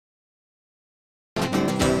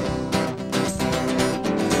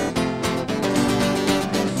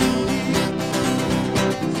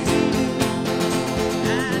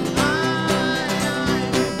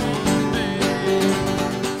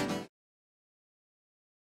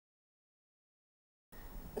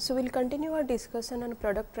So, we will continue our discussion on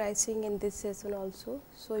product pricing in this session also.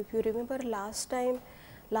 So, if you remember last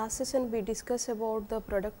session we discussed about the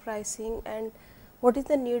product pricing and what is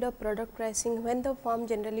the need of product pricing when the firm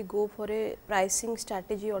generally go for a pricing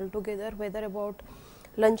strategy altogether, whether about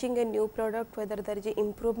launching a new product, whether there is a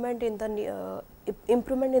improvement in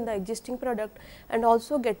the existing product, and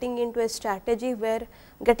also getting into a strategy where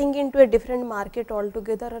getting into a different market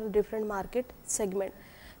altogether or a different market segment.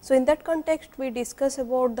 So, in that context we discuss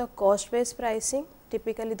about the cost based pricing,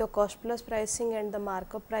 typically the cost plus pricing and the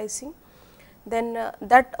markup pricing. Then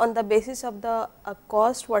that on the basis of the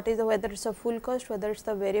cost, what is the, whether it is a full cost, whether it is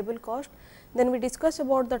the variable cost. Then we discuss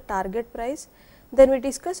about the target price. Then we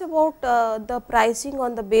discuss about the pricing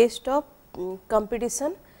on the basis of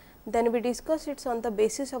competition. Then we discuss it on the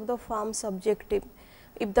basis of the firm's objective.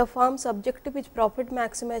 If the firm's objective is profit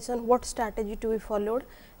maximization, what strategy to be followed,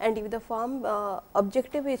 and if the firm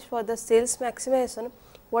objective is for the sales maximization,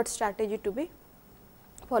 what strategy to be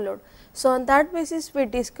followed. So, on that basis we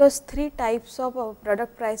discussed three types of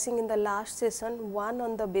product pricing in the last session. One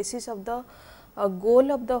on the basis of the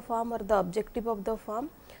goal of the firm or the objective of the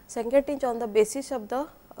firm, second is on the basis of the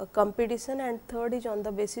competition, and third is on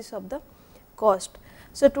the basis of the cost.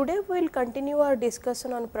 So, today we will continue our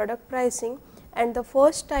discussion on product pricing, and the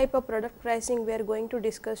first type of product pricing we are going to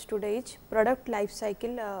discuss today is product life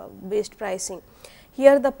cycle based pricing.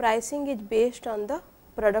 Here the pricing is based on the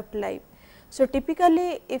product life. So,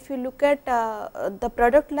 typically if you look at the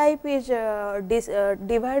product life is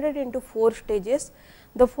divided into 4 stages.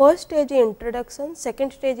 The first stage is introduction,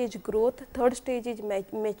 second stage is growth, third stage is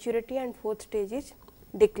maturity, and fourth stage is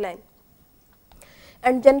decline.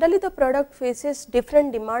 And generally the product faces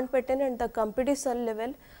different demand pattern and the competition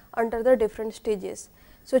level under the different stages.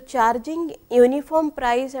 So, charging uniform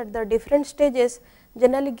price at the different stages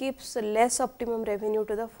generally gives less optimum revenue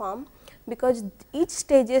to the firm, because each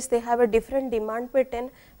stages they have a different demand pattern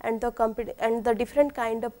and the different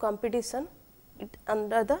kind of competition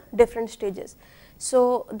under the different stages.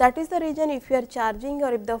 So, that is the reason if you are charging,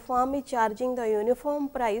 or if the firm is charging the uniform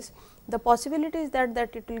price, the possibility is that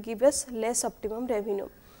it will give us less optimum revenue.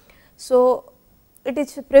 So, it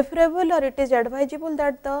is preferable or it is advisable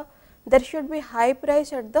that there should be high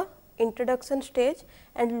price at the introduction stage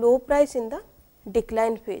and low price in the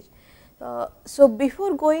decline phase. So,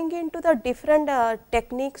 before going into the different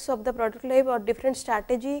techniques of the product life or different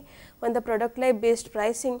strategy on the product life based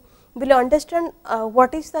pricing, we will understand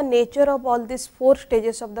what is the nature of all these 4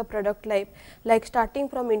 stages of the product life, like starting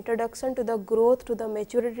from introduction to the growth to the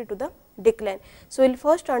maturity to the decline. So, we will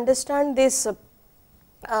first understand this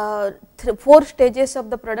 4 stages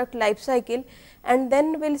of the product life cycle, and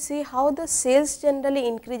then we will see how the sales generally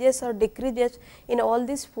increases or decreases in all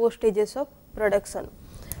these 4 stages of production.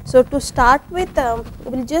 So, to start with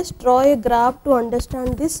we will just draw a graph to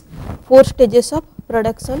understand this 4 stages of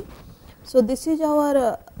production. So, this is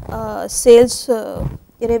our sales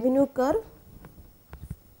revenue curve.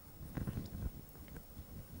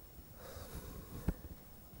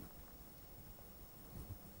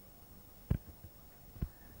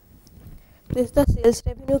 This is the sales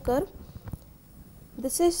revenue curve.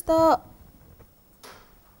 This is the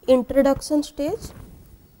introduction stage.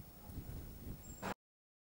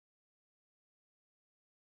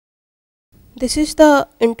 This is the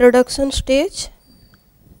introduction stage.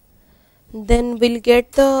 Then we will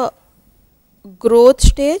get the growth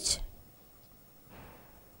stage.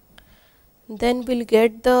 Then we will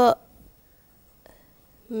get the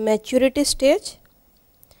maturity stage,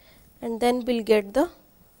 and then we will get the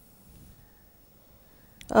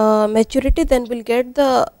maturity, then we will get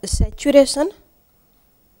the saturation,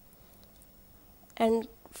 and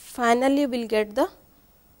finally we will get the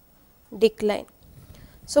decline.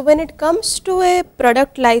 So, when it comes to a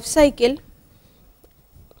product life cycle,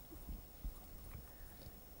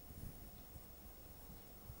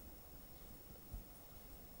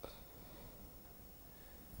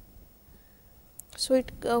 so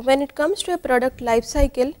when it comes to a product life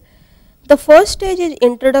cycle, the first stage is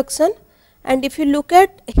introduction, and if you look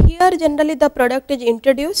at here, generally the product is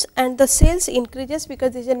introduced and the sales increases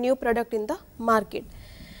because there is a new product in the market.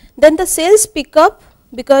 Then the sales pick up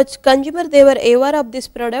because consumer they were aware of this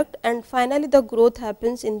product, and finally the growth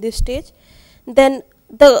happens in this stage. Then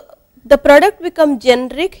the product becomes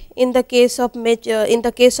generic in the case of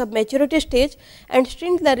maturity stage, and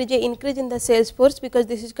still there is a increase in the sales force because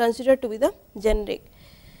this is considered to be the generic.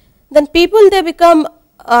 Then people they become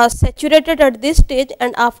saturated at this stage,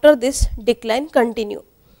 and after this decline continue.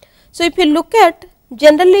 So, if you look at,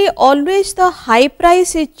 generally always the high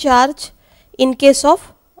price is charged in case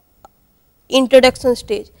of introduction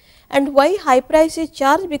stage. And why high price is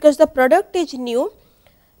charged? Because the product is new,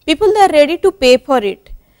 people they are ready to pay for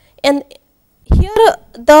it. And here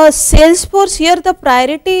the sales force, here the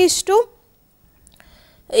priority is to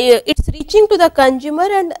it's reaching to the consumer,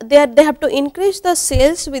 and they have to increase the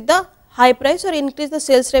sales with the high price or increase the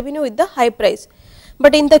sales revenue with the high price.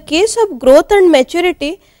 But in the case of growth and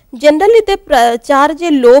maturity, generally they charge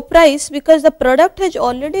a low price because the product has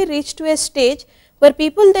already reached to a stage where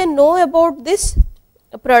people they know about this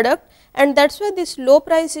product, and that is why this low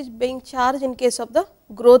price is being charged in case of the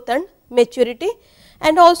growth and maturity,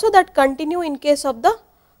 and also that continue in case of the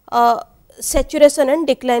saturation and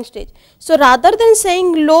decline stage. So, rather than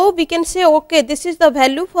saying low, we can say okay, this is the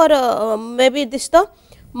value for maybe this the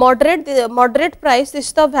moderate price, this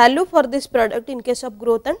is the value for this product in case of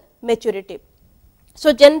growth and maturity.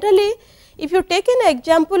 So, generally if you take an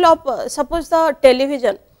example of suppose the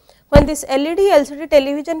television, when this LED LCD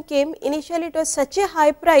television came, initially it was such a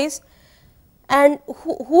high price, and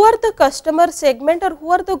who are the customer segment or who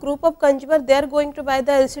are the group of consumer they are going to buy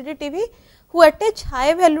the LCD TV, who attach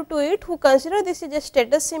high value to it, who consider this is a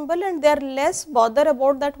status symbol, and they are less bother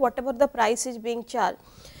about that whatever the price is being charged,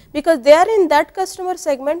 because they are in that customer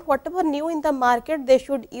segment, whatever new in the market they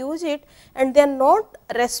should use it, and they are not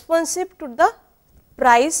responsive to the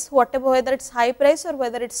price, whatever, whether it is high price or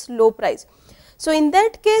whether it is low price. So, in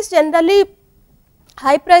that case generally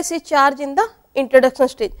high price is charged in the introduction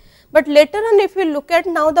stage, but later on if you look at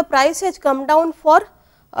now the price has come down for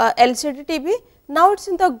LCD TV, now it is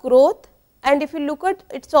in the growth, and if you look at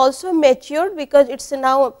it is also matured because it is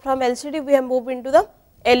now from LCD we have moved into the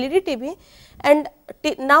LED TV, and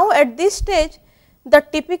now at this stage the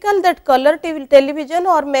typical that color television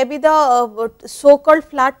or maybe the so called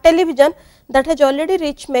flat television that has already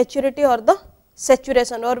reached maturity or the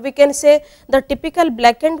saturation, or we can say the typical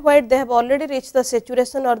black and white they have already reached the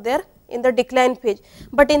saturation or they are in the decline phase.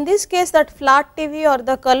 But in this case that flat TV or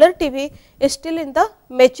the color TV is still in the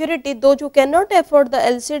maturity. Those who cannot afford the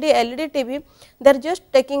LCD LED TV, they are just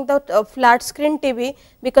taking the flat screen TV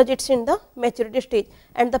because it is in the maturity stage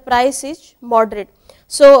and the price is moderate.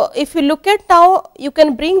 So, if you look at now, you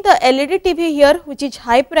can bring the LED TV here which is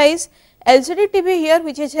high price, LCD TV here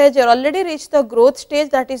which has already reached the growth stage,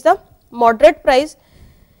 that is the moderate price.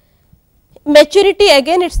 Maturity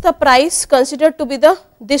again it is the price considered to be the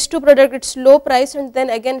these two product, it is low price, and then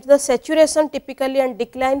again it is the saturation typically and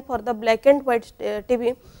decline for the black and white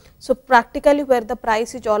TV. So, practically where the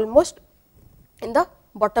price is almost in the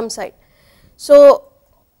bottom side. So,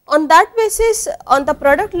 on that basis on the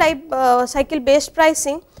product life cycle based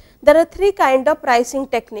pricing, there are three kind of pricing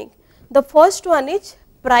technique. The first one is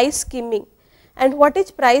price skimming. And what is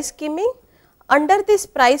price skimming? Under this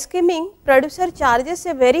price skimming, producer charges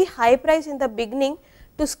a very high price in the beginning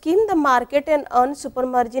to skim the market and earn super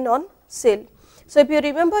margin on sale. So, if you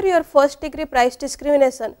remember your first degree price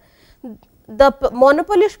discrimination, the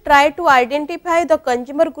monopolist try to identify the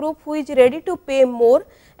consumer group who is ready to pay more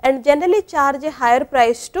and generally charge a higher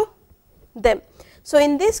price to them. So,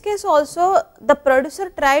 in this case also the producer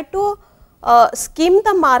try to skim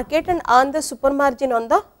the market and earn the super margin on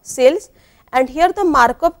the sales, and here the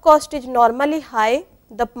markup cost is normally high,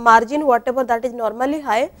 the margin whatever that is normally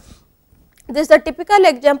high. This is the typical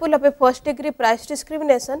example of a first degree price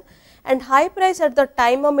discrimination, and high price at the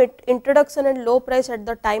time of introduction and low price at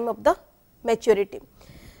the time of the maturity.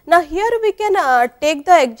 Now, here we can take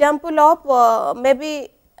the example of maybe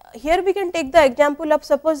here we can take the example of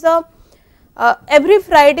suppose the every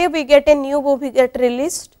Friday we get a new movie get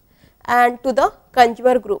released and to the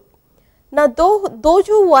consumer group. Now, those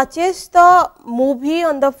who watches the movie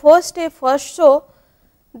on the first day first show,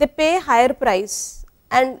 they pay higher price,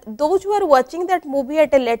 and those who are watching that movie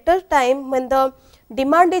at a later time when the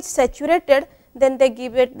demand is saturated, then they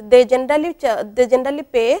give it, they generally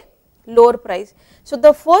pay lower price. So,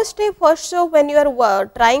 the first day first show when you are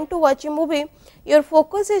trying to watch a movie, your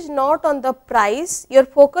focus is not on the price, your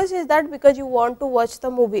focus is that because you want to watch the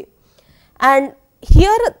movie, and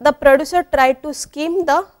here the producer tried to skim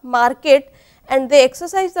the market and they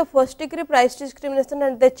exercise the first degree price discrimination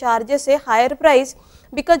and they charges a higher price,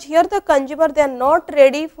 because here the consumer they are not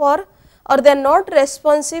ready for or they are not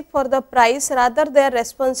responsive for the price, rather they are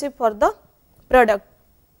responsive for the product.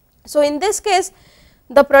 So, in this case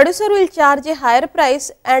the producer will charge a higher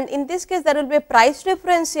price, and in this case there will be a price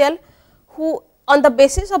differential who on the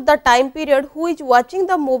basis of the time period who is watching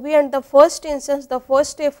the movie and the first instance the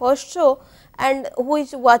first day first show, and who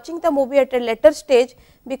is watching the movie at a later stage,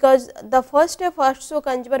 because the first day first show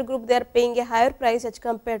consumer group they are paying a higher price as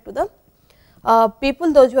compared to the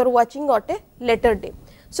people those who are watching at a later day.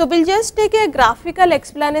 So, we will just take a graphical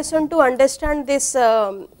explanation to understand this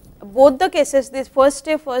both the cases, this first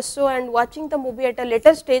day first show and watching the movie at a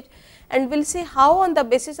later stage, and we will see how on the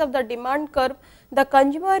basis of the demand curve the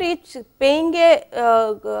consumer is paying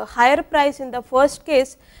a higher price in the first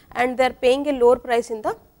case and they are paying a lower price in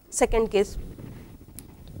the second case.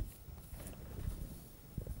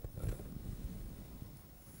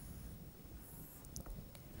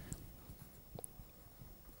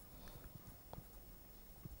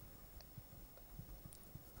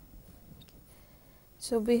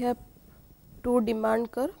 So, we have two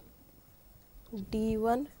demand curve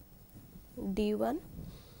D1, D1,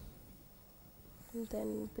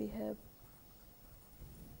 then we have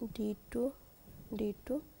D2,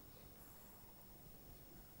 D2,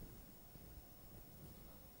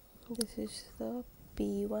 this is the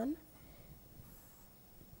P1,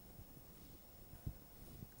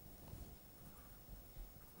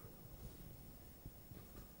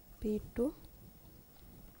 P2.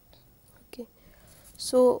 Okay.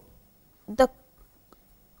 So,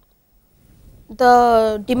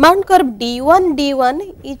 the demand curve D1,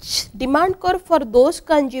 D1 is demand curve for those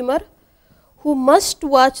consumer who must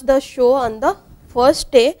watch the show on the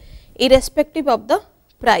first day irrespective of the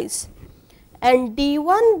price, and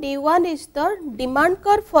D1, D1 is the demand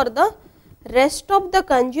curve for the rest of the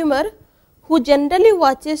consumer who generally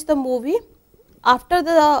watches the movie after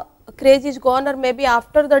the craze is gone or maybe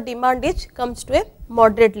after the demand is comes to a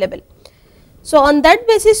moderate level. So, on that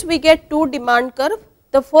basis we get two demand curve.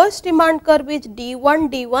 The first demand curve is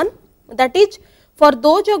D1, D1, that is for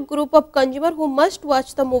those a group of consumer who must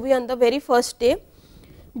watch the movie on the very first day.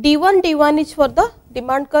 D1, D1 is for the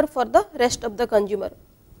demand curve for the rest of the consumer.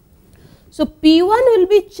 So, P1 will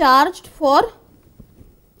be charged for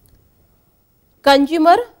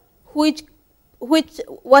consumer who is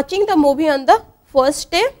watching the movie on the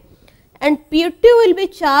first day, and P2 will be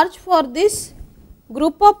charged for this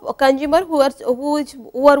group of consumer who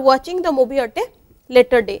are watching the movie at a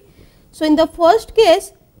later day. So, in the first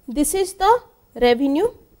case this is the revenue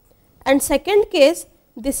and second case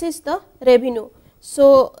this is the revenue.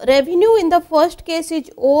 So, revenue in the first case is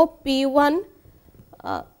OP1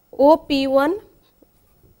 OP1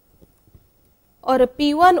 or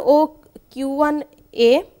P1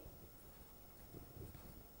 OQ1A.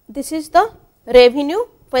 This is the revenue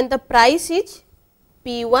when the price is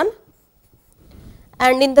P1,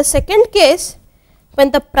 and in the second case when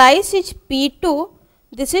the price is P2,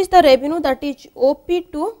 this is the revenue, that is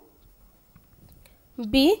OP2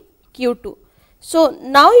 BQ2. So,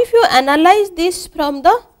 now if you analyze this from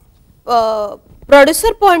the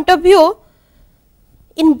producer point of view,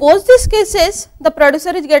 in both these cases the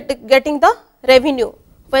producer is getting the revenue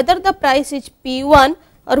whether the price is P1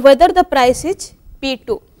 or whether the price is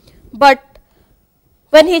P2, but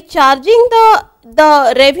when he is charging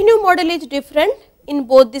the revenue model is different in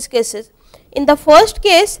both these cases. In the first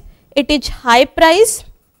case it is high price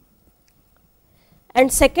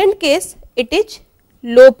and second case it is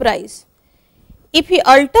low price. If he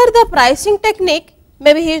alter the pricing technique,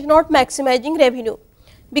 maybe he is not maximizing revenue,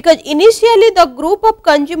 because initially the group of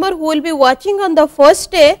consumer who will be watching on the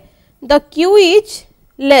first day, the Q is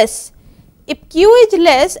less. If Q is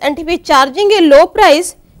less and if he is charging a low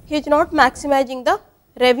price, he is not maximizing the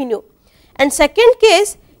revenue. And second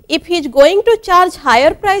case, if he is going to charge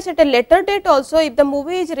higher price at a later date also, if the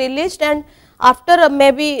movie is released and after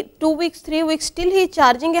maybe 2 weeks, 3 weeks, still he is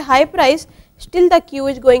charging a high price, still the Q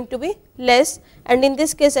is going to be less, and in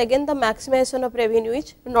this case again the maximization of revenue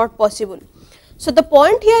is not possible. So, the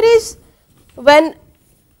point here is when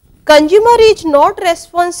consumer is not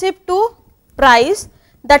responsive to price,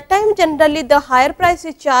 that time generally the higher price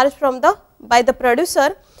is charged from by the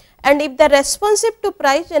producer, and if they are responsive to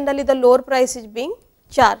price, generally the lower price is being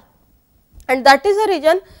charged. And that is the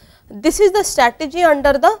reason this is the strategy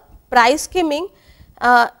under the price skimming.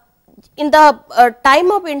 In the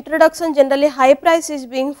time of introduction, generally high price is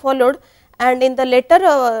being followed, and in the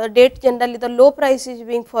later date generally the low price is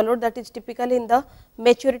being followed, that is typically in the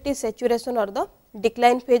maturity, saturation or the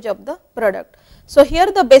decline phase of the product. So,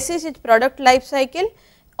 here the basis is product life cycle.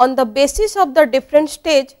 On the basis of the different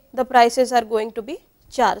stage, the prices are going to be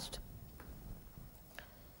charged.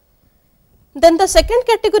 Then the second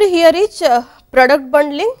category here is product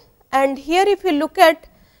bundling, and here if you look at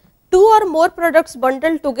 2 or more products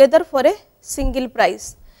bundled together for a single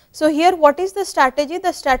price. So, here what is the strategy?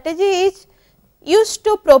 The strategy is used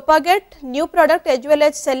to propagate new product as well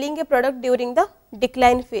as selling a product during the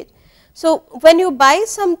decline phase. So, when you buy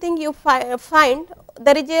something, you find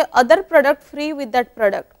there is a other product free with that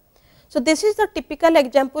product. So, this is the typical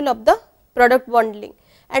example of the product bundling,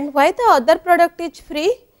 and why the other product is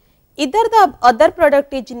free? Either the other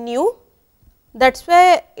product is new that is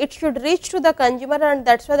why it should reach to the consumer, and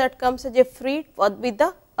that is why that comes as a free with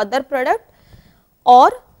the other product,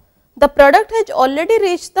 or the product has already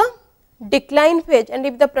reached the decline phase, and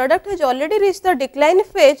if the product has already reached the decline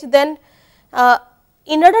phase, then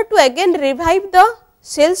in order to again revive the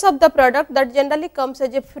sales of the product, that generally comes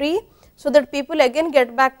as a free, so that people again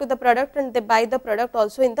get back to the product and they buy the product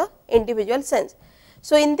also in the individual sense.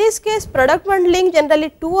 So, in this case product bundling,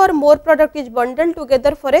 generally 2 or more product is bundled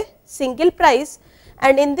together for a single price,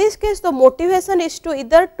 and in this case the motivation is to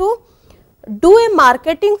either to do a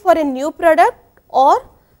marketing for a new product or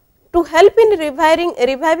to help in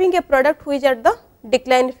reviving a product which is at the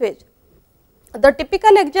decline phase. The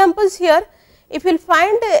typical examples here, if you will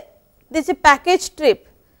find this is a package trip,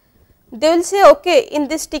 they will say okay, in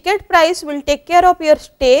this ticket price we will take care of your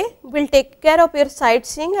stay, we will take care of your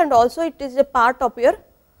sightseeing, and also it is a part of your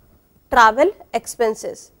travel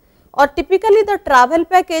expenses. Or typically the travel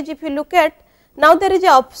package, if you look at, now there is a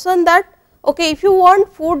option that okay, if you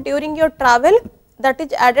want food during your travel, that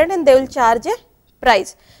is added and they will charge a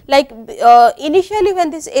price. Like initially when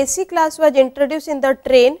this AC class was introduced in the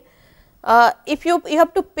train, if you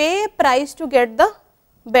have to pay a price to get the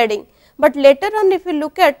bedding, but later on if you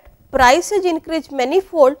look at, price has increased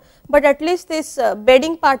manifold, but at least this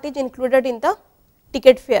bedding part is included in the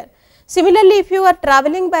ticket fare. Similarly, if you are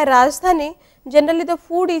travelling by Rajdhani, generally the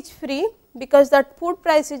food is free, because that food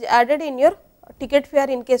price is added in your ticket fare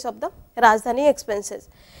in case of the Rajdhani expenses.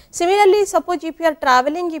 Similarly, suppose if you are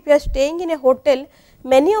travelling, if you are staying in a hotel,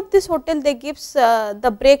 many of this hotel they gives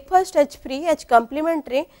the breakfast as free, as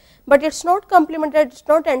complimentary, but it is not complimentary, it is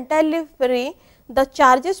not entirely free. The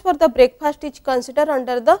charges for the breakfast is considered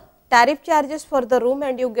under the tariff charges for the room,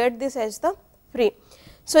 and you get this as the free.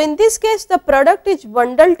 So, in this case the product is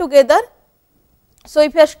bundled together. So,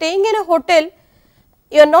 if you are staying in a hotel,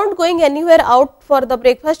 you are not going anywhere out for the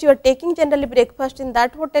breakfast, you are taking generally breakfast in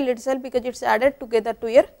that hotel itself, because it is added together to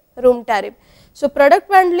your room tariff. So, product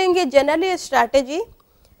bundling is generally a strategy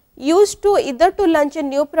used to either to launch a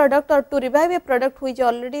new product or to revive a product which is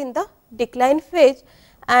already in the decline phase,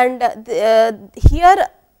 and here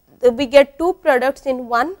we get 2 products in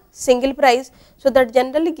one single price. So, that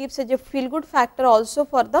generally gives us a feel good factor also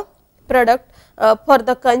for the product for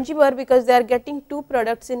the consumer, because they are getting 2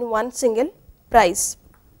 products in one single price.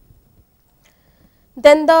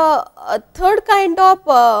 Then the third kind of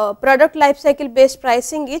product life cycle based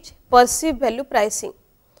pricing is perceived value pricing.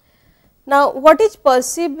 Now, what is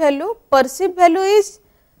perceived value? Perceived value is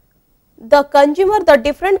the consumer, the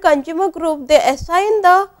different consumer group, they assign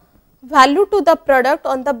the value to the product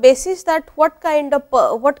on the basis that what kind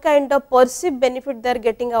of perceived benefit they are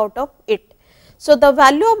getting out of it. So, the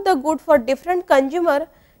value of the good for different consumer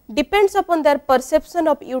depends upon their perception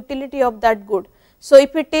of utility of that good. So,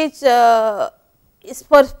 if it is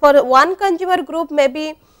for one consumer group,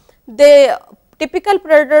 maybe the typical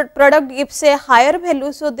product gives a higher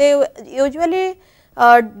value. So, they usually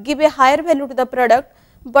give a higher value to the product,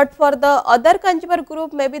 but for the other consumer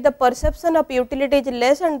group maybe the perception of utility is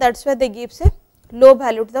less, and that is why they gives a low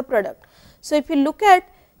value to the product. So, if you look at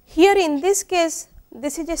here in this case,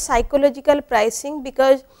 this is a psychological pricing,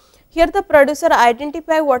 because here the producer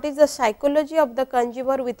identify what is the psychology of the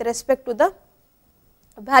consumer with respect to the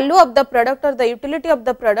value of the product or the utility of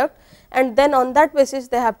the product, and then on that basis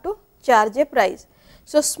they have to charge a price.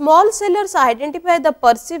 So, small sellers identify the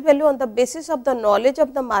perceived value on the basis of the knowledge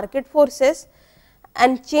of the market forces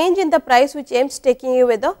and change in the price which aims taking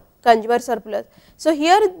away the consumer surplus. So,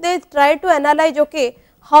 here they try to analyze okay,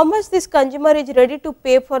 how much this consumer is ready to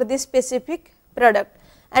pay for this specific product,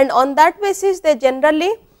 and on that basis they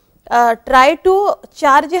generally try to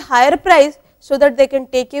charge a higher price, so that they can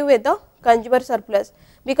take away the consumer surplus.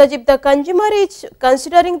 Because if the consumer is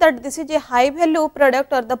considering that this is a high value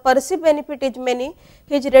product or the perceived benefit is many,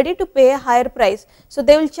 he is ready to pay a higher price. So,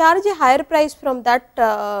 they will charge a higher price from that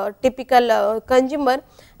typical consumer,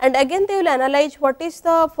 and again they will analyze what is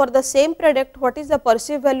the for the same product, what is the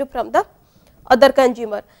perceived value from the other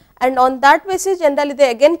consumer, and on that basis generally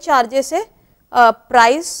they again charges a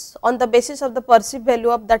price on the basis of the perceived value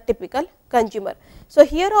of that typical consumer. So,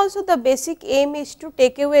 here also the basic aim is to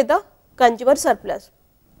take away the consumer surplus.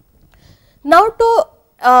 Now,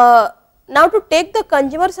 to take the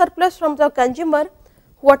consumer surplus from the consumer,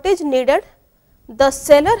 what is needed? The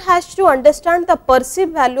seller has to understand the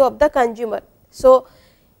perceived value of the consumer. So,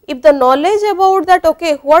 if the knowledge about that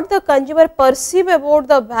okay, what the consumer perceive about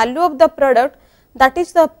the value of the product, that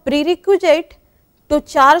is the prerequisite to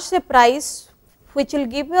charge the price which will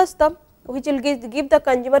give us the give the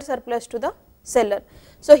consumer surplus to the seller.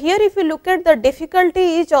 So, here if you look at the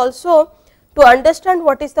difficulty is also to understand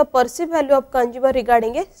what is the perceived value of consumer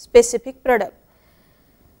regarding a specific product.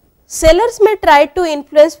 Sellers may try to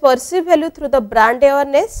influence perceived value through the brand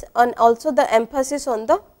awareness and also the emphasis on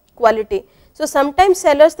the quality. So, sometimes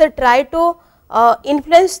sellers they try to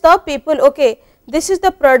influence the people, okay, this is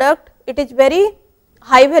the product, it is very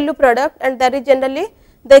high value product, and that is generally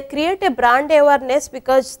they create a brand awareness,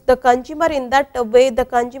 because the consumer in that way the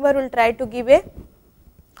consumer will try to give a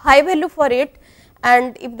high value for it,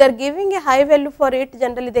 and if they are giving a high value for it,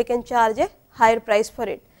 generally they can charge a higher price for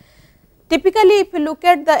it. Typically, if you look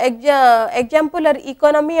at the example are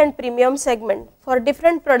economy and premium segment, for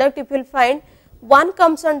different product if you will find one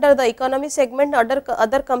comes under the economy segment,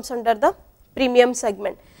 other comes under the premium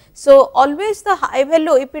segment. So, always the high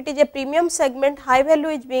value, if it is a premium segment, high value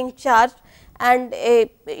is being charged, and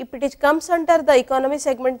if it is comes under the economy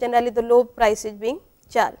segment, generally the low price is being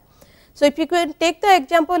charged. So, if you can take the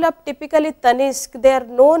example of typically Tanishq, they are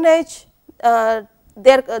known as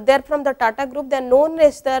they are from the Tata group, they are known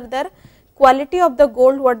as their quality of the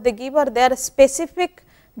gold what they give, or their specific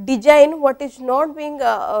design what is not being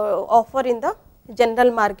offered in the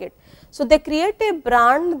general market. So, they create a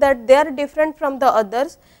brand that they are different from the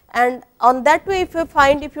others, and on that way if you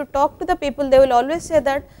find, if you talk to the people, they will always say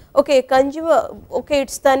that okay, consumer, okay, it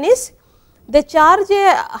is Tanishq, they charge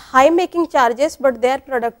a high making charges, but their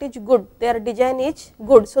product is good, their design is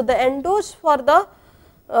good. So, they endorse for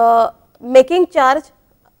the making charge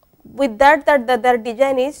with that their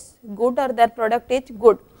design is good or their product is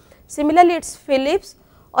good. Similarly, it is Philips,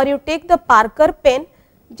 or you take the Parker pen,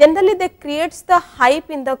 generally they creates the hype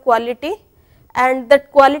in the quality, and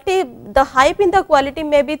that quality, the hype in the quality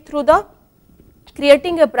may be through the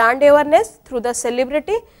creating a brand awareness, through the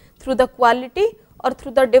celebrity, through the quality, or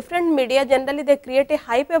through the different media. Generally they create a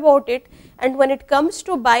hype about it, and when it comes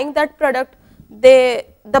to buying that product, the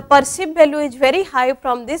perceived value is very high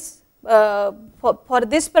from this for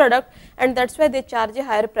this product, and that is why they charge a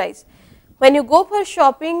higher price. When you go for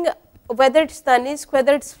shopping, whether it is Tanishq,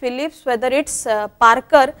 whether it is Philips, whether it is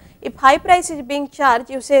Parker, if high price is being charged,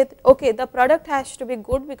 you say okay, the product has to be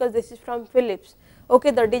good because this is from Philips, okay,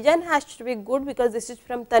 the design has to be good because this is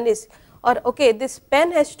from Tanishq, or okay, this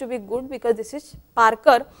pen has to be good because this is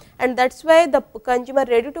Parker, and that is why the consumer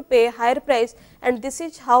ready to pay a higher price, and this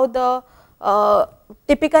is how the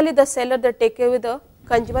typically the seller they take away the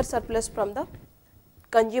consumer surplus from the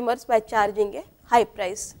consumers by charging a high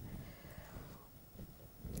price.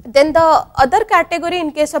 Then the other category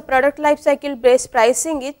in case of product life cycle based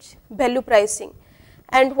pricing is value pricing.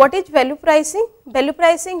 And what is value pricing? Value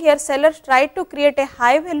pricing, here sellers try to create a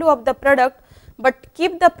high value of the product, but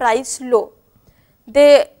keep the price low.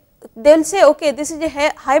 They will say okay, this is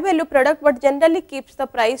a high value product, but generally keeps the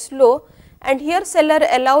price low, and here seller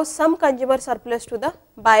allows some consumer surplus to the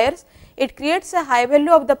buyers. It creates a high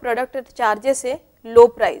value of the product, it charges a low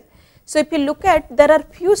price. So, if you look at, there are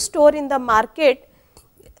few store in the market,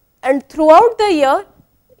 and throughout the year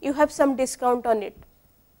you have some discount on it,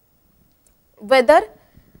 whether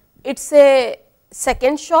it is a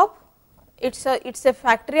second shop, it is a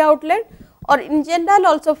factory outlet, or in general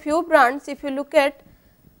also few brands, if you look at,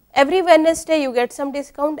 every Wednesday you get some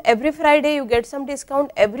discount, every Friday you get some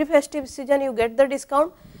discount, every festive season you get the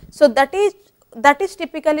discount. So, that is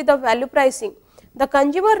typically the value pricing. The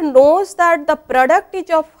consumer knows that the product is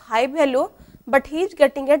of high value, but he is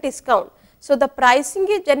getting a discount. So, the pricing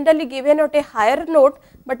is generally given at a higher note,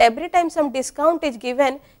 but every time some discount is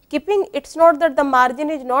given, keeping, it is not that the margin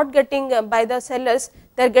is not getting by the sellers,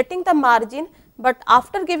 they are getting the margin, but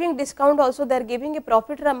after giving discount also they are giving a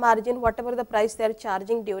profit margin whatever the price they are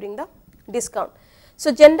charging during the discount.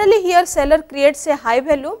 So, generally here seller creates a high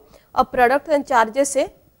value of product and charges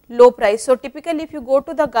a low price. So, typically if you go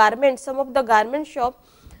to the garment, some of the garment shop,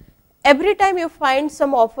 every time you find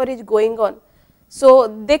some offer is going on.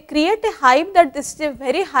 So, they create a hype that this is a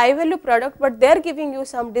very high value product, but they are giving you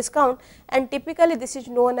some discount, and typically this is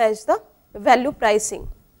known as the value pricing.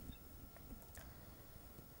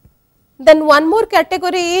 Then one more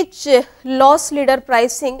category is loss leader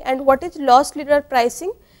pricing. And what is loss leader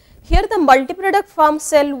pricing? Here the multi-product firms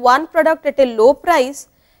sell one product at a low price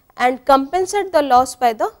and compensate the loss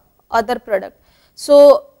by the other product.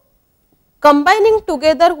 So, combining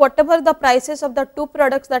together whatever the prices of the two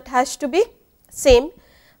products, that has to be same,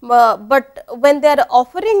 but when they are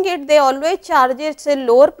offering it, they always charge it a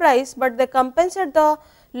lower price, but they compensate the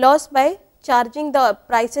loss by charging the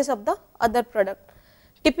prices of the other product.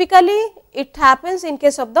 Typically it happens in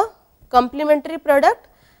case of the complementary product,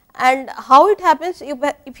 and how it happens,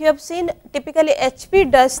 if you have seen, typically HP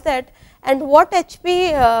does that. And what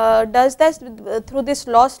HP does that through this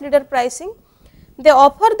loss leader pricing, they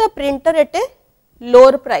offer the printer at a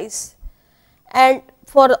lower price, and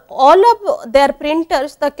for all of their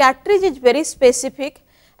printers the cartridge is very specific,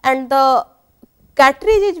 and the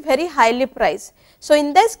cartridge is very highly priced. So,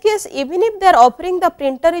 in this case, even if they are offering the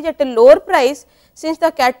printer is at a lower price, since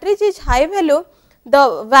the cartridge is high value,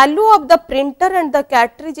 the value of the printer and the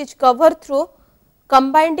cartridge is covered through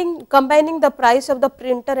combining the price of the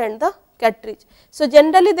printer and the cartridge. So,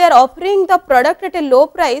 generally they are offering the product at a low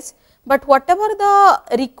price, but whatever the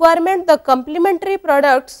requirement, the complementary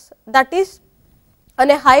products, that is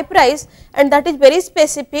on a high price, and that is very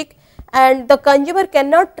specific, and the consumer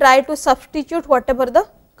cannot try to substitute whatever the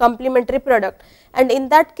complementary product, and in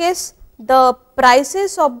that case the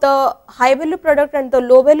prices of the high value product and the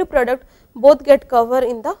low value product both get covered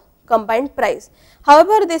in the combined price.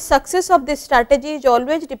 However, the success of this strategy is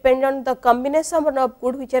always depend on the combination of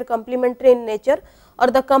goods which are complementary in nature, or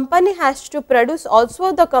the company has to produce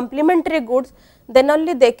also the complementary goods, then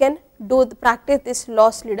only they can do practice this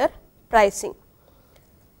loss leader pricing.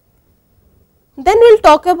 Then we will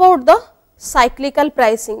talk about the cyclical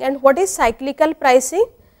pricing. And what is cyclical pricing?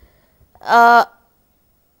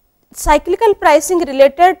 Cyclical pricing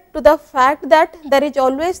related to the fact that there is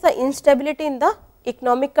always the instability in the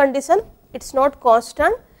economic condition, it is not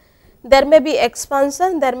constant, there may be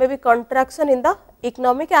expansion, there may be contraction in the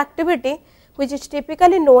economic activity, which is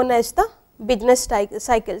typically known as the business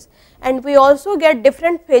cycles. And we also get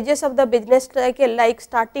different phases of the business cycle, like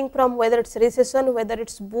starting from whether it is recession, whether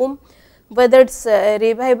it is boom, whether it is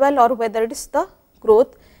revival, or whether it is the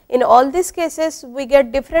growth. In all these cases we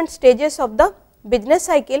get different stages of the business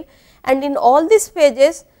cycle, and in all these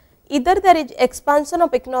phases either there is expansion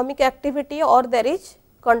of economic activity or there is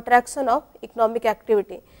contraction of economic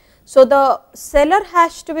activity. So, the seller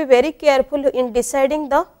has to be very careful in deciding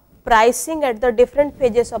the pricing at the different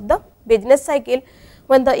phases of the business cycle,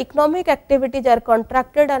 when the economic activities are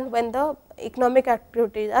contracted and when the economic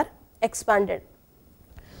activities are expanded.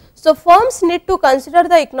 So, firms need to consider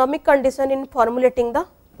the economic condition in formulating the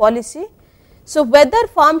policy. So, whether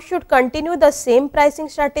firms should continue the same pricing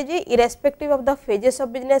strategy irrespective of the phases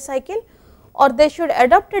of business cycle, or they should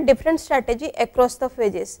adopt a different strategy across the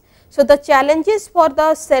phases. So, the challenges for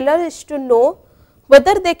the seller is to know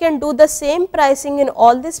whether they can do the same pricing in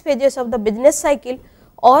all these phases of the business cycle,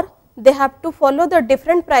 or they have to follow the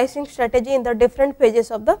different pricing strategy in the different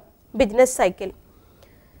phases of the business cycle.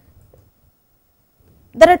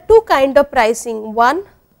 There are two kinds of pricing. One,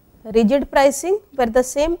 rigid pricing, where the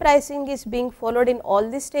same pricing is being followed in all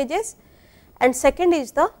these stages, and second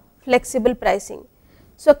is the flexible pricing.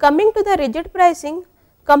 So, coming to the rigid pricing,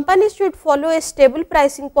 companies should follow a stable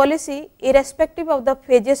pricing policy irrespective of the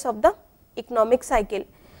phases of the economic cycle.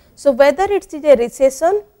 So, whether it is a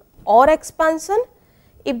recession or expansion,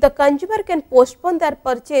 if the consumer can postpone their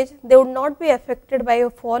purchase, they would not be affected by a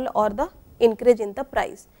fall or the increase in the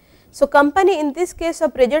price. So, company in this case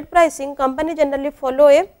of rigid pricing, company generally follow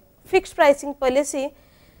a fixed pricing policy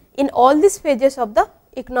in all these phases of the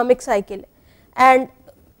economic cycle, and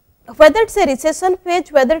whether it is a recession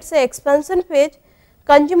phase, whether it is a expansion phase,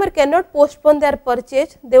 consumer cannot postpone their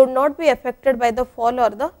purchase, they would not be affected by the fall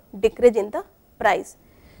or the decrease in the price.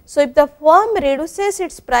 So, if the firm reduces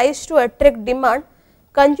its price to attract demand,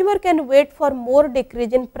 consumer can wait for more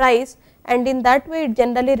decrease in price, and in that way it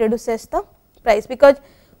generally reduces the price, because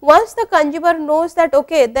once the consumer knows that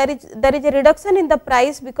okay, there is a reduction in the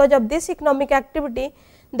price because of this economic activity,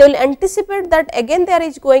 they will anticipate that again there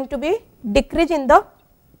is going to be decrease in the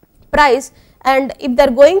price, and if they are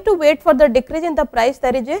going to wait for the decrease in the price,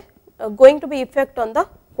 there is a going to be effect on the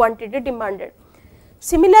quantity demanded.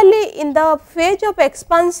 Similarly, in the phase of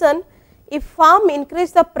expansion, if firm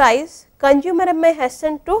increase the price, consumer may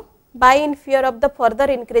hasten to buy in fear of the further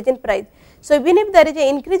increase in price. So, even if there is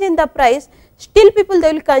an increase in the price, still people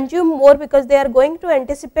they will consume more, because they are going to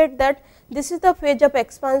anticipate that this is the phase of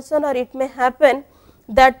expansion, or it may happen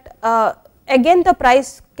that again the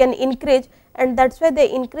price can increase, and that is why they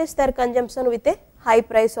increase their consumption with a high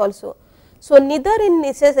price also. So, neither in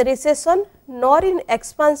recession nor in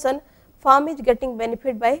expansion firm is getting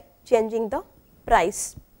benefit by changing the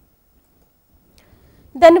price.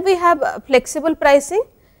 Then we have flexible pricing,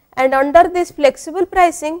 and under this flexible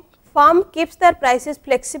pricing, firm keeps their prices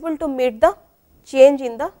flexible to meet the change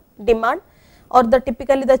in the demand, or the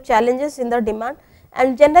typically the challenges in the demand,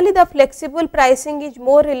 and generally the flexible pricing is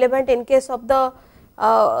more relevant in case of the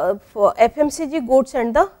for FMCG goods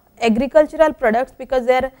and the agricultural products, because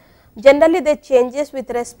there generally they changes with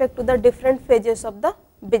respect to the different phases of the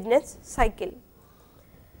business cycle.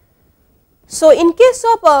 So, in case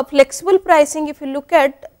of flexible pricing, if you look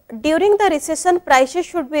at during the recession, prices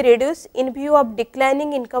should be reduced in view of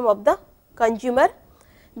declining income of the consumer,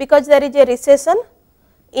 because there is a recession.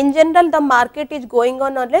 In general, the market is going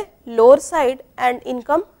on a lower side and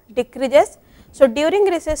income decreases. So, during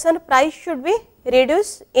recession price should be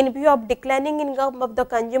reduced in view of declining income of the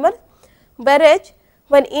consumer, whereas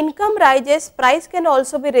when income rises price can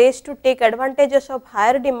also be raised to take advantages of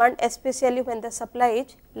higher demand, especially when the supply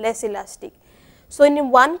is less elastic. So, in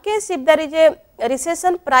one case if there is a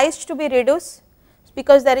recession price to be reduced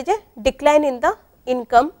because there is a decline in the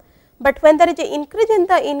income, but when there is a increase in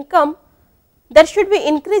the income there should be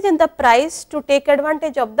increase in the price to take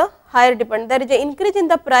advantage of the higher demand. There is a increase in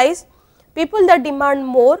the price, people that demand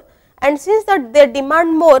more, and since that they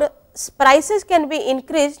demand more prices can be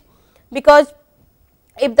increased, because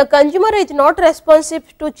if the consumer is not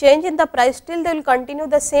responsive to change in the price, still they will continue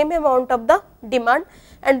the same amount of the demand.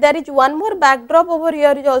 And there is one more backdrop over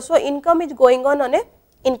here is also income is going on a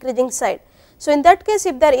increasing side. So, in that case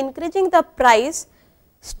if they are increasing the price,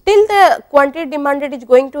 still the quantity demanded is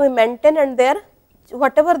going to be maintained, and there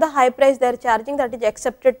whatever the high price they are charging, that is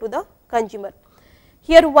accepted to the consumer.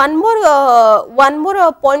 Here one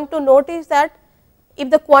more point to note is that if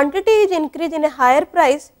the quantity is increased in a higher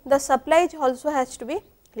price, the supply also has to be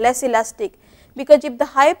less elastic, because if the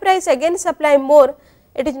high price again supply more,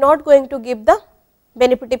 it is not going to give the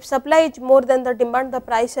benefit. If supply is more than the demand, the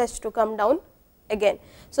price has to come down again.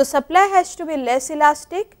 So, supply has to be less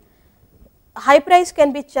elastic, high price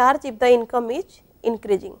can be charged if the income is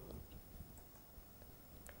increasing.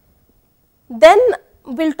 Then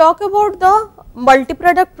we will talk about the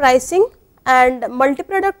multi-product pricing, and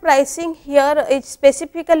multi-product pricing here is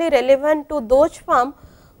specifically relevant to those firms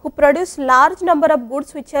who produce large number of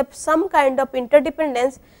goods which have some kind of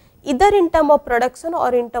interdependence either in term of production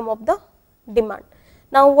or in term of the demand.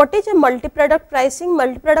 Now, what is a multi-product pricing?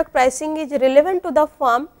 Multi-product pricing is relevant to the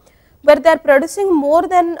firm where they are producing more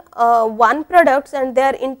than one products and they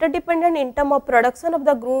are interdependent in term of production of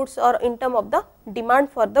the goods or in term of the demand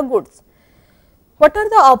for the goods. What are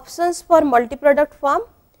the options for multi-product firm?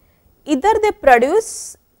 Either they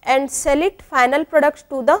produce and sell it final products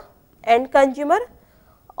to the end consumer,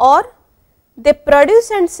 or they produce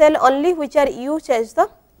and sell only which are used as the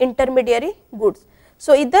intermediary goods.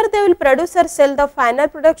 So, either they will produce or sell the final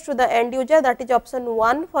products to the end user, that is option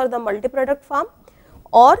 1 for the multi-product firm,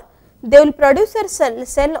 or they will produce or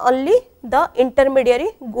sell only the intermediary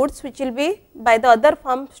goods which will be by the other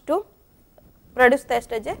firms to produce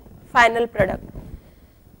that as a final product.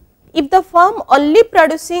 If the firm only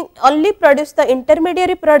produce the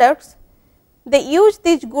intermediary products, they use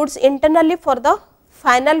these goods internally for the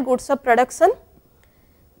final goods of production,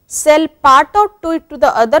 sell part out to it to the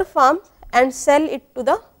other firm and sell it to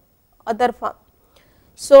the other firm.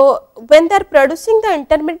 So, when they are producing the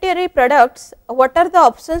intermediary products, what are the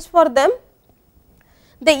options for them?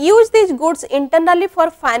 They use these goods internally for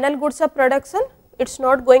final goods of production, it is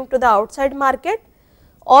not going to the outside market,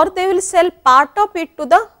 or they will sell part of it to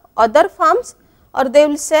the other firms, or they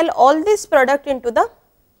will sell all this product into the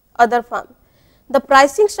other firm. The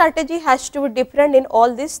pricing strategy has to be different in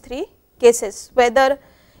all these three cases, whether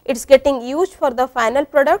it is getting used for the final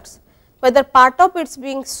products, whether part of it is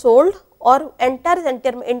being sold or entire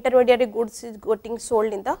intermediary goods is getting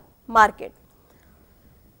sold in the market.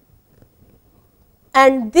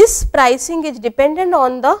 And this pricing is dependent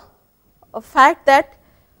on the fact that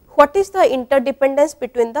what is the interdependence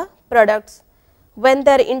between the products. When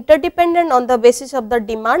they are interdependent on the basis of the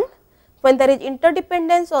demand, when there is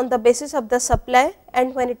interdependence on the basis of the supply,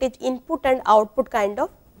 and when it is input and output kind of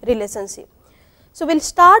relationship. So, we will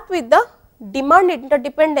start with the demand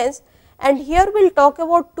interdependence, and here we will talk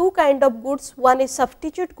about two kind of goods, one is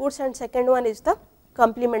substitute goods and second one is the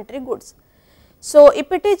complementary goods. So,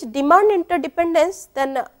 if it is demand interdependence,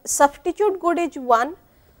 then substitute good is one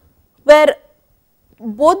where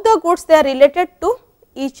both the goods they are related to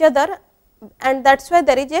each other, and that is why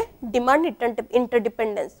there is a demand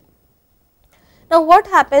interdependence. Now, what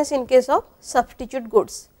happens in case of substitute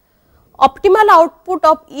goods? Optimal output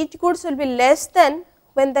of each goods will be less than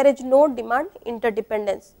when there is no demand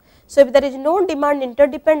interdependence. So, if there is no demand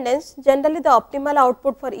interdependence, generally the optimal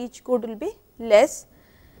output for each good will be less,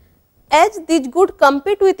 as these goods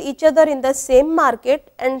compete with each other in the same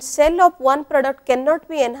market and sale of one product cannot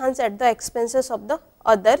be enhanced at the expenses of the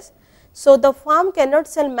others. So, the firm cannot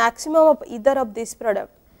sell maximum of either of these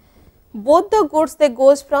products. Both the goods they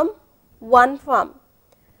goes from one firm.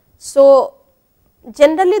 So,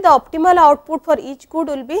 generally the optimal output for each good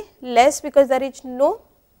will be less because there is no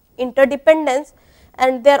interdependence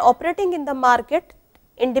and they are operating in the market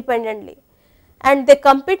independently, and they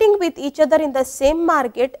competing with each other in the same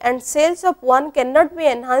market, and sales of one cannot be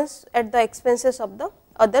enhanced at the expenses of the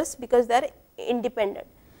others because they are independent.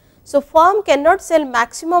 So, firm cannot sell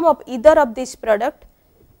maximum of either of these product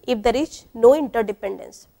if there is no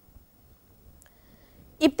interdependence.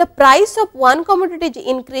 if the price of one commodity is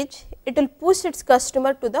increased, it will push its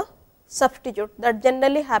customer to the substitute. That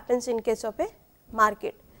generally happens in case of a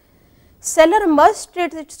market. Seller must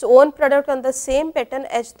treat its own product on the same pattern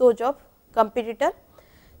as those of competitor.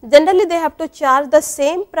 Generally, they have to charge the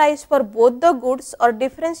same price for both the goods or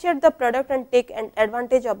differentiate the product and take an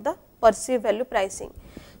advantage of the perceived value pricing.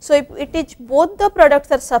 So, if it is both the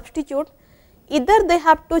products are substitute, either they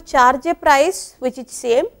have to charge a price which is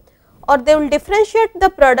same, or they will differentiate the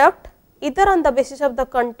product either on the basis of the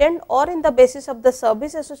content or in the basis of the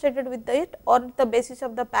service associated with it, or the basis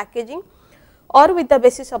of the packaging, or with the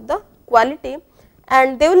basis of the quality,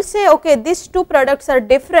 and they will say okay, these two products are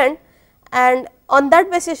different, and on that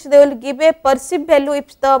basis they will give a perceived value.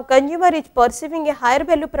 If the consumer is perceiving a higher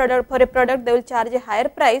value product for a product, they will charge a higher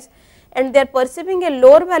price, and they are perceiving a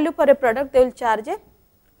lower value for a product, they will charge a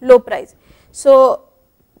low price. So,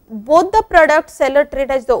 both the products seller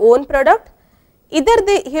treat as the own product, either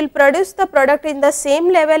he will produce the product in the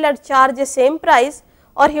same level and charge the same price,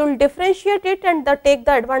 or he will differentiate it and take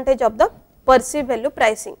the advantage of the perceived value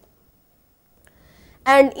pricing.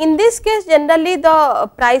 And in this case, generally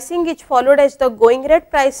the pricing is followed as the going rate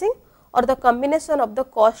pricing or the combination of the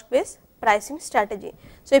cost based pricing strategy.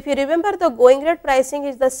 So, if you remember, the going rate pricing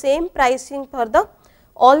is the same pricing for the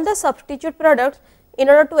all the substitute products in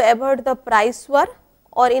order to avoid the price war,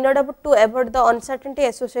 or in order to avoid the uncertainty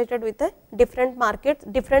associated with the different markets,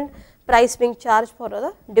 different price being charged for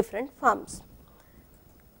the different firms.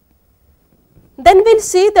 Then we will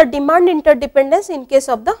see the demand interdependence in case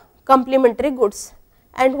of the complementary goods.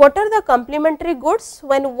 And what are the complementary goods?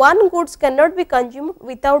 When one goods cannot be consumed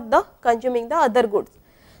without the consuming the other goods.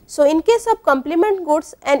 So, in case of complement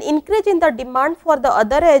goods, an increase in the demand for the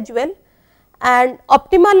other as well, and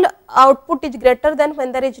optimal output is greater than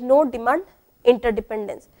when there is no demand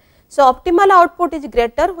interdependence. So, optimal output is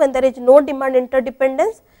greater when there is no demand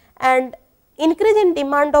interdependence, and increase in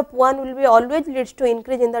demand of one will be always leads to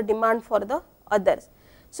increase in the demand for the others.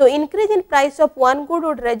 So, increase in price of one good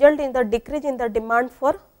would result in the decrease in the demand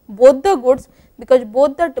for both the goods, because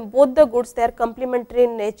both the goods they are complementary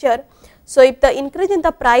in nature. So, if the increase in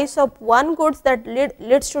the price of one goods, that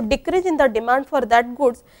leads to decrease in the demand for that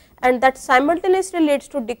goods, and that simultaneously leads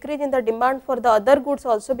to decrease in the demand for the other goods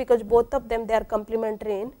also, because both of them they are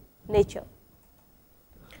complementary in nature.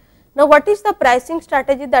 Now, what is the pricing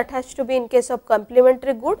strategy that has to be in case of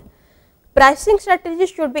complementary good? Pricing strategy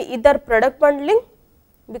should be either product bundling,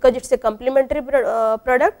 because it is a complementary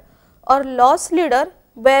product, or loss leader,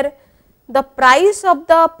 where the price of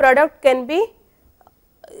the product can be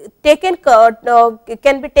taken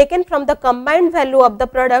from the combined value of the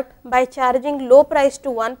product by charging low price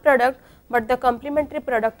to one product, but the complementary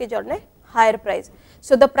product is on a higher price.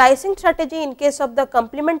 So, the pricing strategy in case of the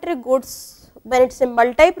complementary goods, when it is a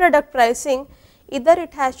multi-product pricing, either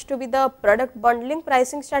it has to be the product bundling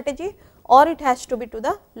pricing strategy, or it has to be to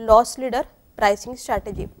the loss leader pricing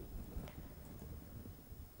strategy.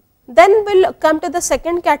 Then we will come to the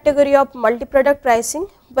second category of multi-product pricing,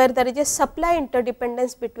 where there is a supply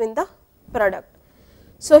interdependence between the product.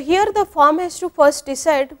 So, here the firm has to first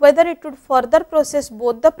decide whether it would further process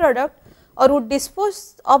both the product, or would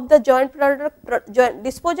dispose of the joint product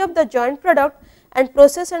and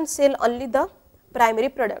process and sell only the primary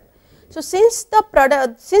product. So, since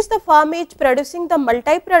the firm is producing the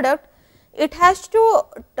multi-product, it has to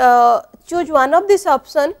choose one of this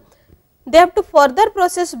option. They have to further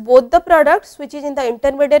process both the products which is in the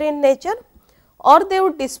intermediary in nature, or they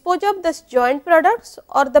would dispose of this joint products,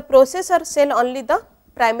 or the process or sell only the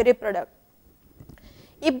primary product.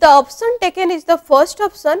 If the option taken is the first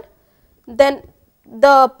option, then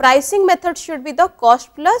the pricing method should be the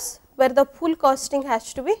cost plus, where the full costing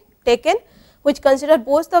has to be taken, which consider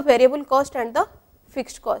both the variable cost and the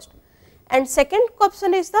fixed cost. And second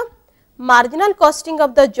option is the marginal costing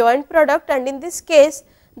of the joint product, and in this case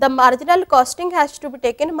the marginal costing has to be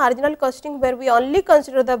taken, marginal costing where we only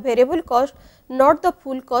consider the variable cost, not the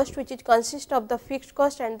full cost, which is consist of the fixed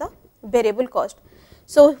cost and the variable cost.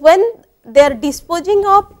 So, when they are disposing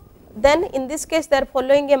of, then in this case they are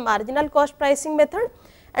following a marginal cost pricing method,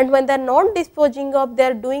 and when they are not disposing of, they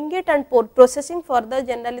are doing it and processing further,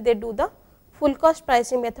 generally they do the full cost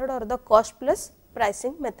pricing method or the cost plus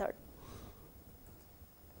pricing method.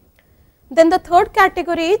 Then the third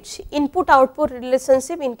category is input output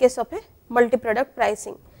relationship in case of a multi-product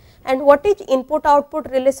pricing. And what is input output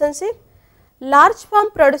relationship? Large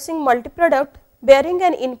firm producing multi-product bearing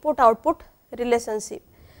an input output relationship.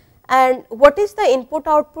 And what is the input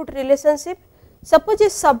output relationship? Suppose a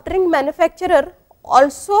soft drink manufacturer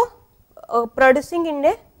also producing in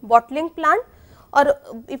a bottling plant, or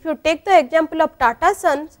if you take the example of Tata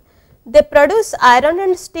Sons, they produce iron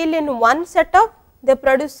and steel in one setup, they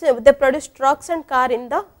produce trucks and car in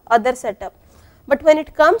the other setup. But when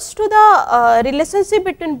it comes to the relationship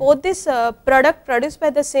between both these product produced by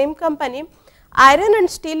the same company, iron and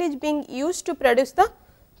steel is being used to produce the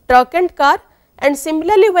truck and car, and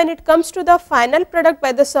similarly when it comes to the final product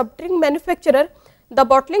by the subtrink manufacturer, the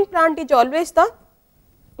bottling plant is always the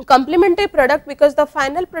complementary product, because the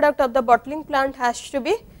final product of the bottling plant has to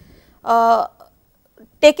be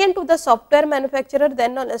taken to the software manufacturer,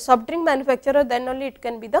 then soft drink manufacturer, then only it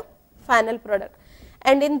can be the final product.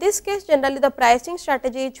 And in this case generally the pricing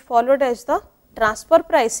strategy is followed as the transfer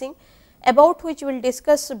pricing, about which we will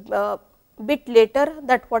discuss bit later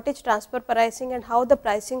that what is transfer pricing and how the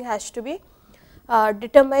pricing has to be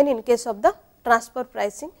determined in case of the transfer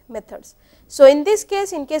pricing methods. So, in this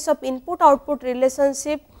case, in case of input output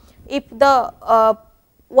relationship, if the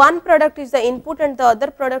one product is the input and the other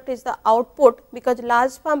product is the output, because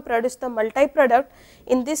large firm produce the multi product,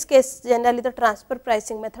 in this case generally the transfer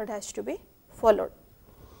pricing method has to be followed.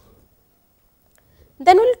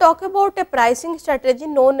 Then we will talk about a pricing strategy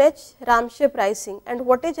known as Ramsey pricing. And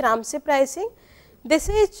what is Ramsey pricing? This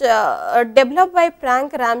is developed by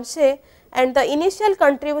Frank Ramsey, and the initial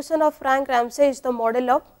contribution of Frank Ramsey is the model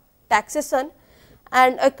of taxation.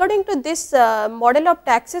 And according to this model of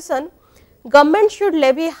taxation, government should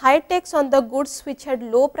levy high tax on the goods which had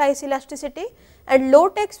low price elasticity and low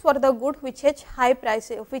tax for the good which had high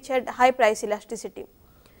price elasticity.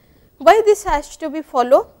 Why this has to be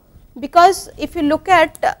followed? Because if you look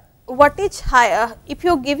at what is high, if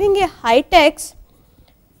you are giving a high tax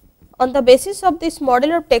on the basis of this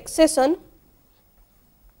model of taxation,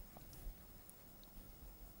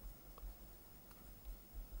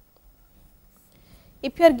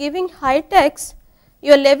 if you are giving high tax,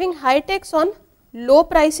 you are levying high tax on low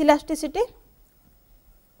price elasticity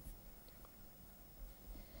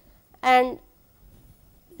and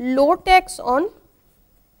low tax on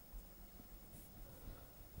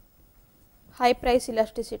high price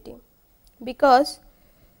elasticity, because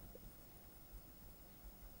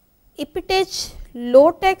if it is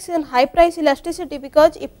low tax and high price elasticity,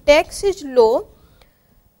 because if tax is low,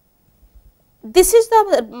 this is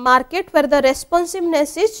the market where the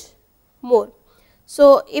responsiveness is more.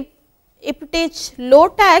 So, if it is low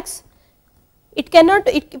tax, it cannot,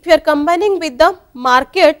 if you are combining with the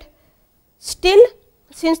market, still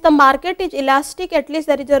since the market is elastic, at least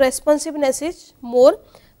there is a responsiveness is more.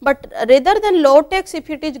 But rather than low tax, if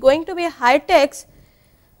it is going to be high tax,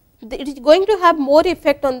 it is going to have more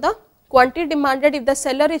effect on the quantity demanded if the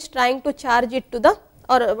seller is trying to charge it to the,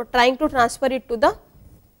 or trying to transfer it to the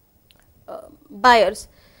buyers.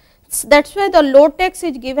 That is why the low tax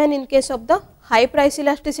is given in case of the high price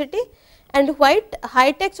elasticity, and why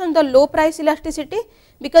high tax on the low price elasticity,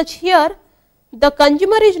 because here the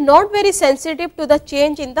consumer is not very sensitive to the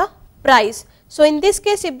change in the price. So, in this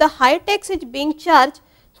case if the high tax is being charged,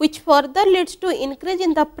 which further leads to increase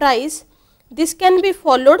in the price, this can be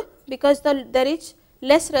followed because there is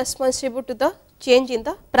less responsive to the change in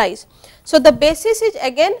the price. So, the basis is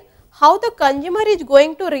again how the consumer is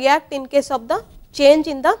going to react in case of the change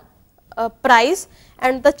in the price,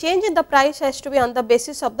 and the change in the price has to be on the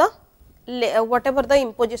basis of the whatever the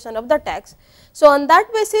imposition of the tax. So, on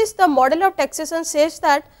that basis the model of taxation says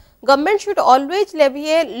that government should always levy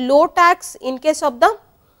a low tax in case of the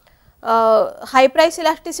high price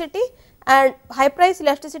elasticity and high price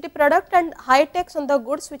elasticity product, and high tax on the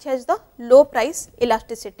goods which has the low price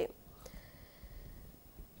elasticity.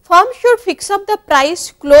 Firm should fix up the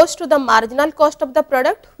price close to the marginal cost of the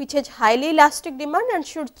product which has highly elastic demand, and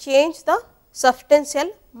should change the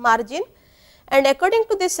substantial margin. And according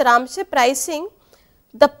to this Ramsey pricing,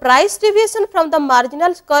 the price deviation from the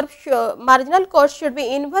marginal cost should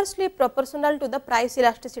be inversely proportional to the price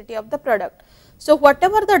elasticity of the product. So,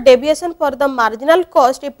 whatever the deviation for the marginal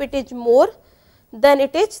cost, if it is more, then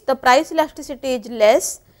it is the price elasticity is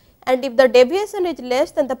less, and if the deviation is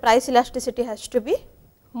less, then the price elasticity has to be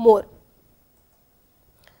more.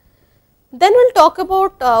 Then we will talk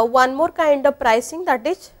about one more kind of pricing, that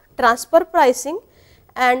is transfer pricing.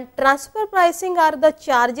 And transfer pricing are the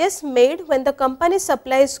charges made when the company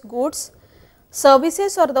supplies goods,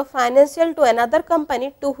 services or the financial to another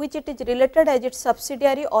company to which it is related as its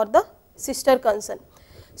subsidiary or the sister concern.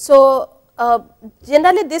 So,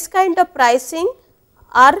 generally this kind of pricing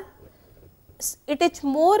are, it is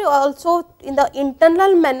more also in the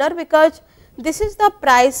internal manner, because this is the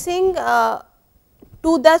pricing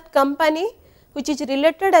to that company which is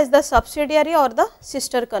related as the subsidiary or the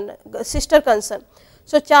sister concern.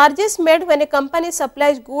 So, charges made when a company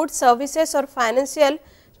supplies goods, services or financial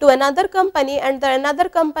to another company, and the another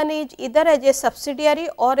company is either as a subsidiary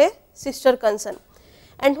or a sister concern.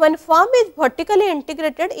 And when firm is vertically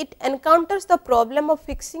integrated, it encounters the problem of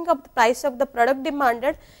fixing of the price of the product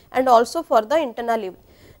demanded and also for the internal leverage.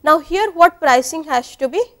 Now, here what pricing has to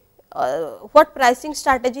be, what pricing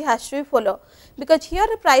strategy has to be followed, because here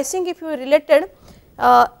pricing, if you related,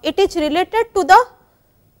 it is related to the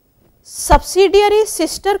subsidiary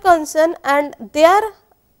sister concern, and there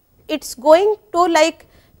it is going to like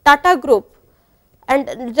Tata Group.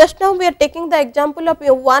 And just now we are taking the example of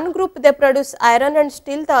one group, they produce iron and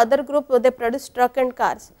steel, the other group they produce truck and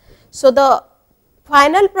cars. So, the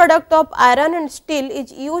final product of iron and steel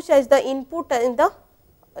is used as the input in the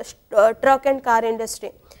truck and car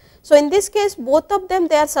industry. So, in this case both of them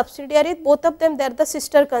they are subsidiary, both of them they are the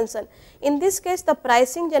sister concern. In this case the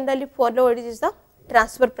pricing generally followed is the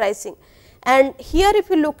transfer pricing. And here if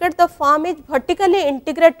you look at the firm is vertically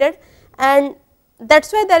integrated, and that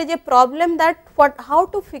is why there is a problem that how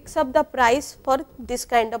to fix up the price for this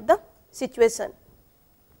kind of the situation.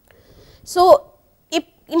 So, if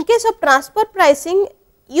in case of transfer pricing,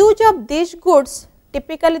 use of these goods,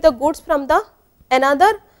 typically the goods from the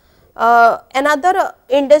another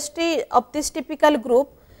industry of this typical group,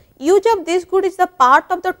 use of this good is the part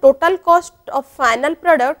of the total cost of final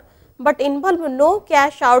product, but involve no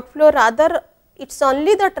cash outflow, rather it is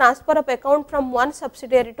only the transfer of account from one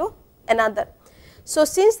subsidiary to another. So,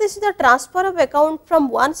 since this is the transfer of account from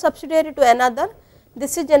one subsidiary to another,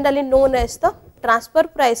 this is generally known as the transfer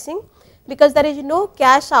pricing, because there is no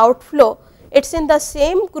cash outflow, it is in the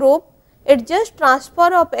same group, it just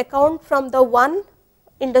transfer of account from the one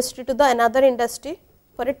industry to the another industry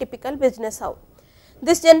for a typical business house.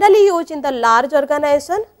 This generally used in the large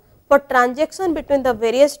organization for transaction between the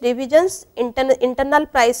various divisions, internal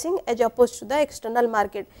pricing as opposed to the external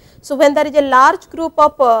market. So, when there is a large group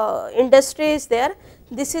of industries there,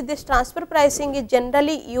 this transfer pricing is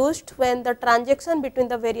generally used when the transaction between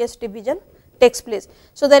the various division takes place.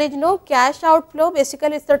 So, there is no cash outflow,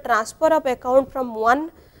 basically it is the transfer of account from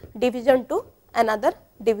one division to another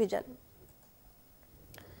division.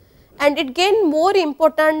 And it gained more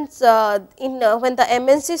importance when the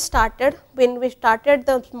MNC started, when we started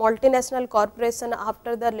the multinational corporation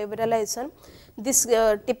after the liberalization. This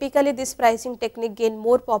typically this pricing technique gained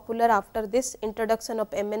more popular after this introduction of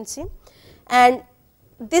MNC, and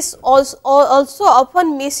this also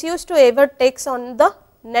often misused to ever takes on the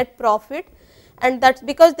net profit, and that is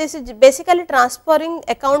because this is basically transferring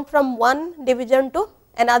account from one division to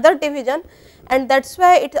another division, and that is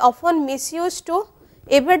why it often misused to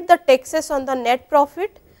evade the taxes on the net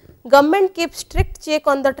profit. Government keeps strict check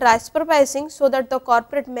on the transfer pricing so that the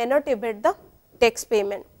corporate may not evade the tax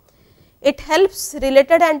payment. It helps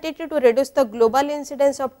related entity to reduce the global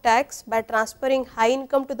incidence of tax by transferring high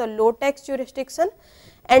income to the low tax jurisdiction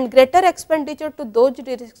and greater expenditure to those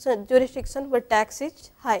jurisdiction where tax is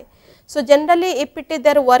high. So, generally if it is they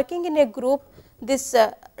are working in a group, this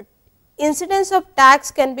incidence of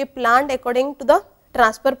tax can be planned according to the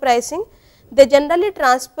transfer pricing. They generally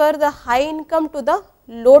transfer the high income to the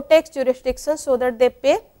low tax jurisdiction so that they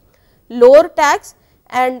pay lower tax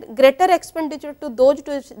and greater expenditure to those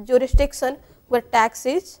jurisdiction where tax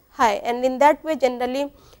is high, and in that way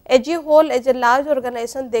generally as a whole, as a large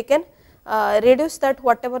organization, they can reduce that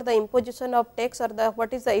whatever the imposition of tax or the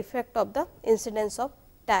what is the effect of the incidence of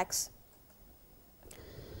tax.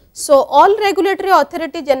 So, all regulatory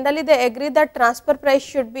authority generally they agree that transfer price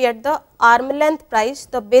should be at the arm length price.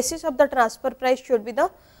 The basis of the transfer price should be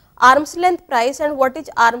the arm's length price, and what is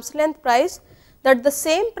arm's length price? That the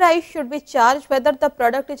same price should be charged whether the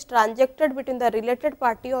product is transacted between the related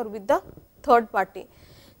party or with the third party.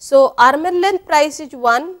 So, arm length price is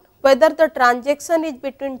one whether the transaction is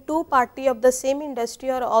between two party of the same industry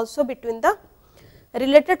or also between the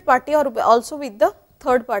related party or also with the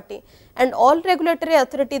third party, and all regulatory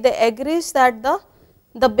authority they agrees that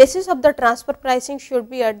the basis of the transfer pricing should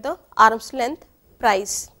be at the arm's length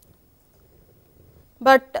price.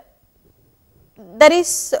 But there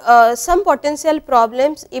is some potential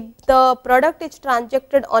problems if the product is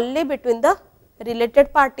transacted only between the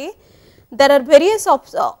related party. There are various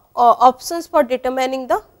options for determining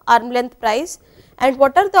the arm length price, and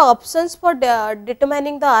what are the options for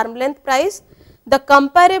determining the arm length price? The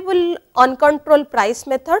comparable uncontrolled price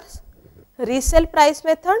methods, resale price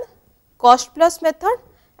method, cost plus method,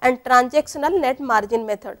 and transactional net margin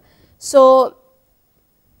method. So,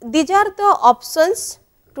 these are the options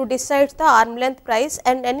to decide the arm length price,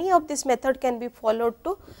 and any of this method can be followed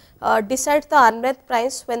to decide the arm length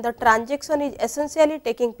price when the transaction is essentially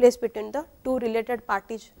taking place between the two related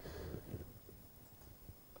parties.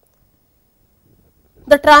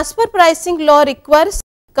 The transfer pricing law requires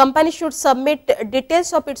company should submit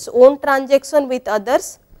details of its own transaction with others.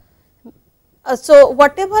 So,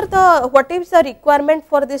 what is the requirement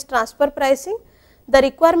for this transfer pricing? The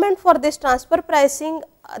requirement for this transfer pricing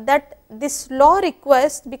that this law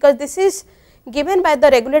requires, because this is given by the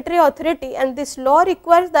regulatory authority and this law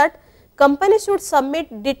requires that company should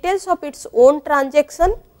submit details of its own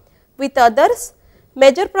transaction with others.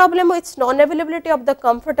 Major problem with non-availability of the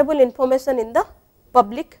comfortable information in the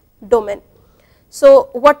public domain. So,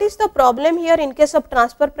 what is the problem here in case of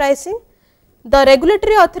transfer pricing? The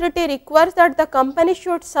regulatory authority requires that the company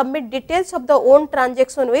should submit details of the own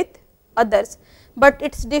transaction with others, but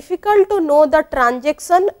it is difficult to know the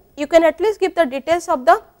transaction. You can at least give the details of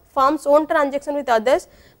the firm's own transaction with others,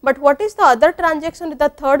 but what is the other transaction with the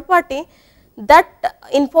third party, that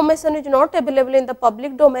information is not available in the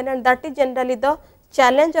public domain, and that is generally the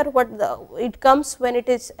challenge or what it comes when it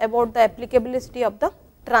is about the applicability of the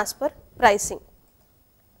transfer pricing.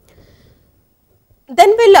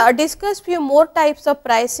 Then we will discuss few more types of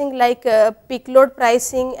pricing like peak load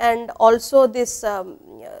pricing and also this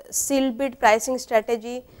seal bid pricing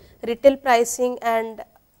strategy, retail pricing and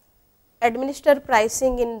administered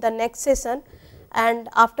pricing in the next session, and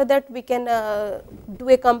after that we can do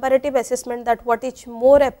a comparative assessment that what is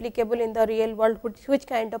more applicable in the real world, which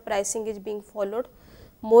kind of pricing is being followed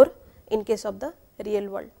more in case of the real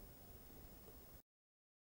world.